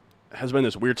 Pacheco has been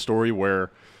this weird story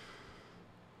where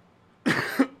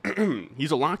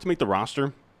he's a lock to make the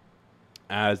roster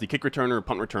as the kick returner,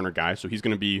 punt returner guy. So he's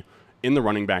going to be in the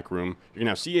running back room. You're going to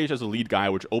have CEH as a lead guy,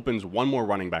 which opens one more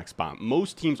running back spot.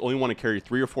 Most teams only want to carry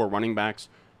 3 or 4 running backs,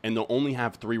 and they'll only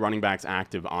have 3 running backs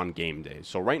active on game days.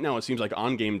 So right now, it seems like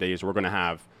on game days, we're going to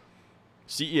have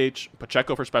CEH,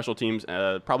 Pacheco for special teams,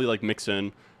 probably like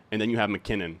Mixon, and then you have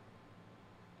McKinnon,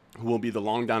 who will be the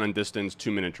long down and distance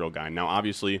 2-minute drill guy. Now,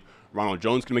 obviously, Ronald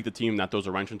Jones can make the team. That throws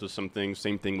a wrench into some things.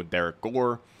 Same thing with Derek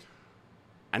Gore.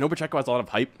 I know Pacheco has a lot of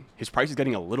hype. His price is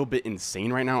getting a little bit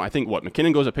insane right now. I think,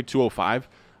 McKinnon goes at pick 205.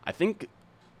 I think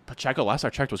Pacheco, last I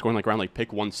checked, was going around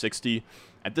pick 160.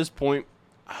 At this point,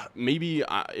 maybe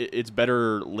it's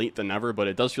better late than never, but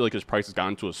it does feel like his price has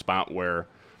gotten to a spot where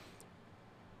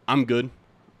I'm good.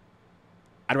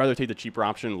 I'd rather take the cheaper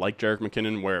option like Jerick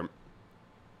McKinnon, where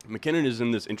McKinnon is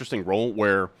in this interesting role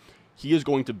where he is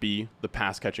going to be the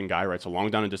pass-catching guy, right? So long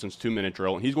down and distance, 2-minute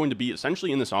drill. And he's going to be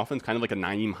essentially in this offense kind of like a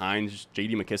Nyheim Hines,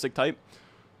 J.D. McKissick type.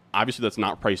 Obviously, that's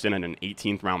not priced in at an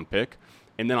 18th round pick.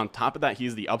 And then on top of that,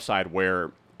 he's the upside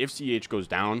where if CH goes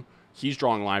down, he's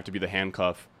drawing live to be the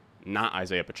handcuff, not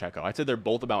Isaiah Pacheco. I'd say they're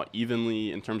both about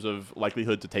evenly in terms of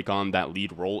likelihood to take on that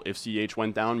lead role if CH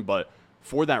went down. But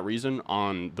for that reason,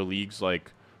 on the league's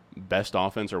best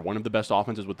offense or one of the best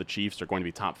offenses with the Chiefs, are going to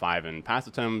be top 5 in pass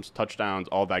attempts, touchdowns,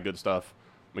 all that good stuff.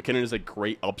 McKinnon is a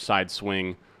great upside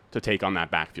swing to take on that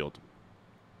backfield.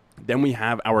 Then we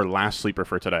have our last sleeper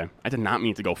for today. I did not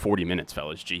mean to go 40 minutes,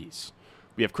 fellas. Jeez.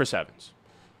 We have Chris Evans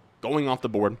going off the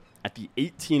board at the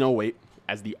 1808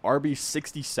 as the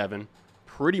RB67,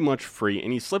 pretty much free.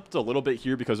 And he slipped a little bit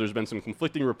here because there's been some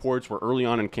conflicting reports where early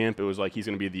on in camp it was like he's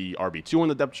going to be the RB2 on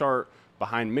the depth chart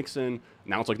behind Mixon.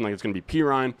 Now it's looking like it's going to be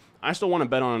Pirine. I still want to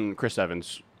bet on Chris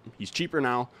Evans. He's cheaper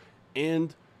now,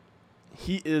 And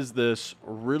he is this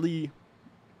really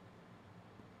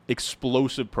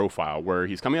explosive profile where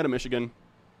he's coming out of Michigan,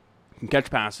 can catch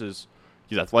passes,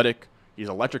 he's athletic, he's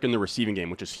electric in the receiving game,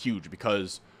 which is huge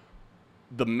because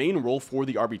the main role for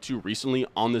the RB2 recently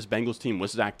on this Bengals team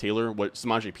with Zach Taylor, what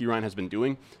Samaje Perine has been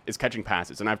doing, is catching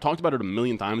passes. And I've talked about it a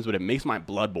million times, but it makes my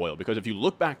blood boil because if you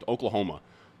look back to Oklahoma,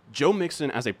 Joe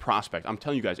Mixon as a prospect, I'm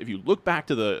telling you guys, if you look back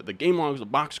to the game logs, the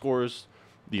box scores,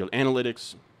 the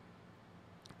analytics,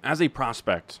 as a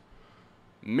prospect,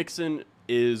 Mixon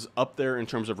is up there in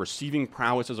terms of receiving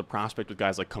prowess as a prospect with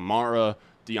guys like Kamara,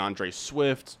 DeAndre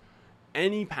Swift,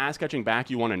 any pass-catching back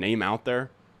you want to name out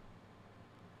there.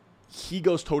 He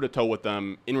goes toe-to-toe with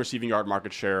them in receiving yard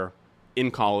market share in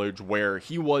college, where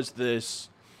he was this,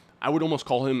 I would almost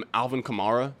call him Alvin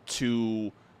Kamara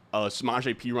to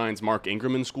Samaje Perine's Mark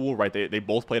Ingram in school, right? They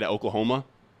both played at Oklahoma.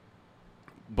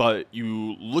 But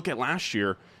you look at last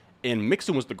year, and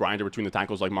Mixon was the grinder between the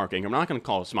tackles like Mark Ingram. I'm not going to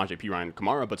call Samaje Perine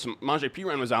Kamara, but Samaje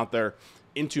Perine was out there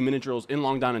in 2-minute drills, in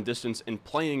long down and distance, and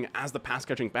playing as the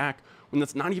pass-catching back when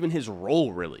that's not even his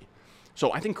role, really.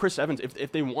 So I think Chris Evans,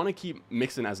 if they want to keep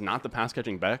Mixon as not the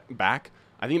pass-catching back,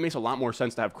 I think it makes a lot more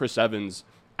sense to have Chris Evans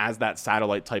as that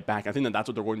satellite type back. I think that's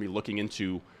what they're going to be looking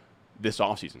into this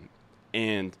offseason.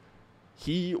 And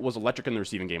he was electric in the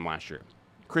receiving game last year.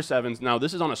 Chris Evans, now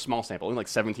this is on a small sample, only like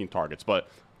 17 targets, but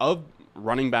of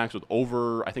running backs with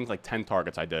over, I think like 10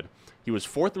 targets I did, he was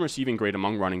 4th in receiving grade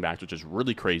among running backs, which is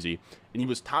really crazy. And he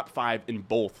was top 5 in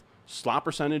both slot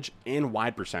percentage and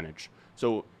wide percentage.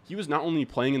 So he was not only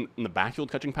playing in the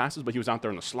backfield catching passes, but he was out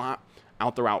there in the slot,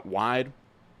 out there out wide.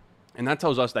 And that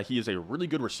tells us that he is a really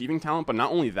good receiving talent. But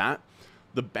not only that,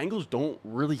 the Bengals don't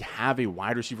really have a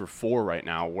wide receiver 4 right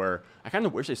now, where I kind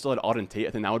of wish they still had Auden Tate.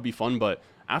 I think that would be fun. But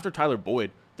after Tyler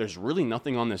Boyd, there's really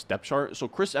nothing on this depth chart. So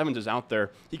Chris Evans is out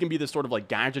there. He can be this sort of like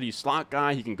gadgety slot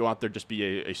guy. He can go out there, just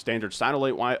be a standard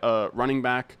satellite running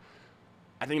back.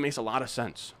 I think it makes a lot of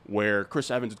sense where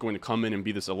Chris Evans is going to come in and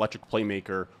be this electric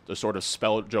playmaker to sort of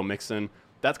spell Joe Mixon.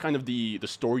 That's kind of the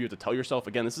story you have to tell yourself.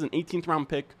 Again, this is an 18th round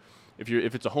pick. If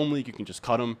it's a home league, you can just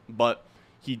cut him. But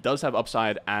he does have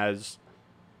upside as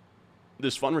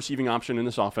this fun receiving option in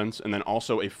this offense, and then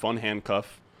also a fun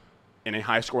handcuff in a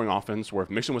high-scoring offense where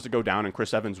if Mixon was to go down and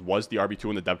Chris Evans was the RB2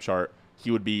 in the depth chart, he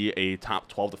would be a top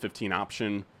 12 to 15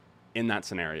 option in that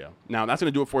scenario. Now, that's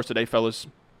going to do it for us today, fellas.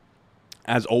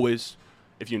 As always,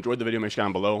 if you enjoyed the video, make sure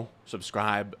down below,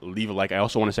 subscribe, leave a like. I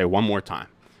also want to say one more time,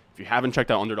 if you haven't checked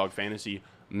out Underdog Fantasy,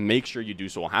 make sure you do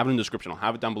so. I'll have it in the description. I'll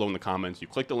have it down below in the comments. You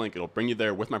click the link. It'll bring you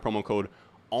there with my promo code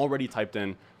already typed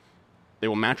in. They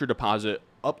will match your deposit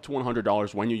up to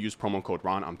 $100 when you use promo code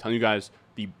Ron. I'm telling you guys,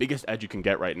 the biggest edge you can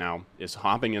get right now is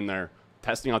hopping in there,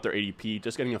 testing out their ADP,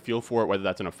 just getting a feel for it, whether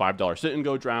that's in a $5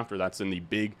 sit-and-go draft or that's in the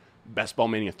big Best Ball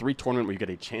Mania 3 tournament where you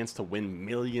get a chance to win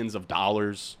millions of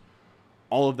dollars.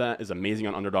 All of that is amazing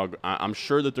on Underdog. I'm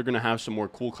sure that they're going to have some more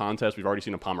cool contests. We've already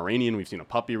seen a Pomeranian. We've seen a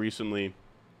puppy recently.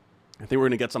 I think we're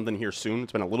going to get something here soon.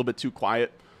 It's been a little bit too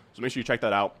quiet, so make sure you check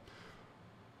that out.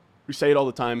 We say it all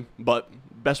the time, but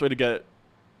best way to get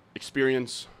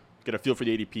experience, get a feel for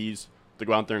the ADPs, to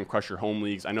go out there and crush your home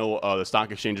leagues. I know the Stock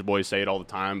Exchange boys say it all the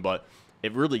time, but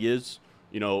it really is,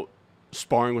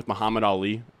 sparring with Muhammad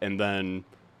Ali and then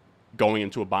going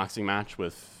into a boxing match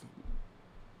with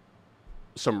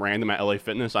some random at LA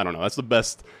Fitness. I don't know. That's the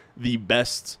best, it's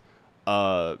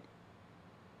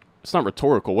not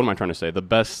rhetorical. What am I trying to say? The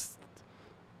best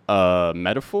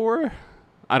metaphor?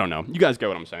 I don't know. You guys get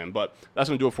what I'm saying, but that's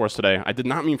going to do it for us today. I did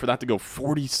not mean for that to go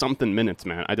 40-something minutes,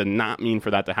 man. I did not mean for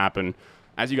that to happen.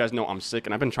 As you guys know, I'm sick,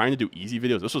 and I've been trying to do easy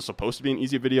videos. This was supposed to be an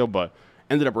easy video, but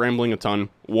ended up rambling a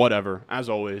ton. Whatever. As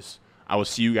always, I will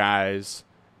see you guys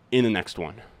in the next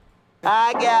one.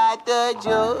 I got the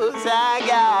juice, I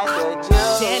got the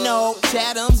juice. Channel,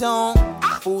 Chatham's on.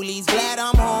 Foolies glad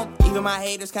I'm home. Even my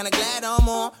haters kinda glad I'm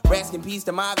on. Rest in peace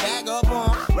to my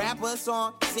vagabond. Rapper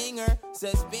song, singer,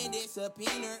 suspended,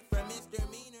 subpoena from Mr.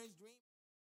 Meaner.